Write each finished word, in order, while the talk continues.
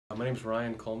My name is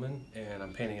Ryan Coleman, and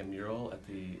I'm painting a mural at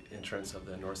the entrance of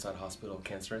the Northside Hospital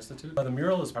Cancer Institute. The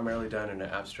mural is primarily done in an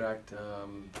abstract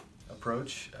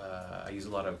approach. I use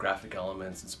a lot of graphic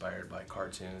elements inspired by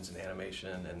cartoons and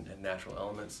animation and natural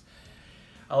elements.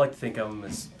 I like to think of them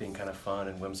as being kind of fun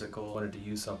and whimsical. I wanted to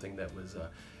use something that was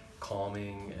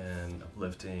calming and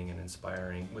uplifting and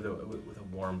inspiring with a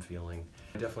warm feeling.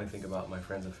 I definitely think about my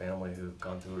friends and family who've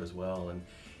gone through it as well, and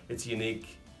it's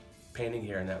unique painting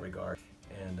here in that regard.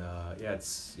 And yeah,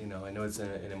 it's, I know it's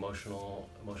an emotional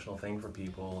thing for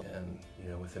people,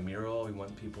 and with the mural, we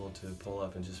want people to pull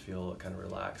up and just feel kind of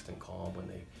relaxed and calm when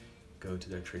they go to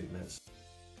their treatments.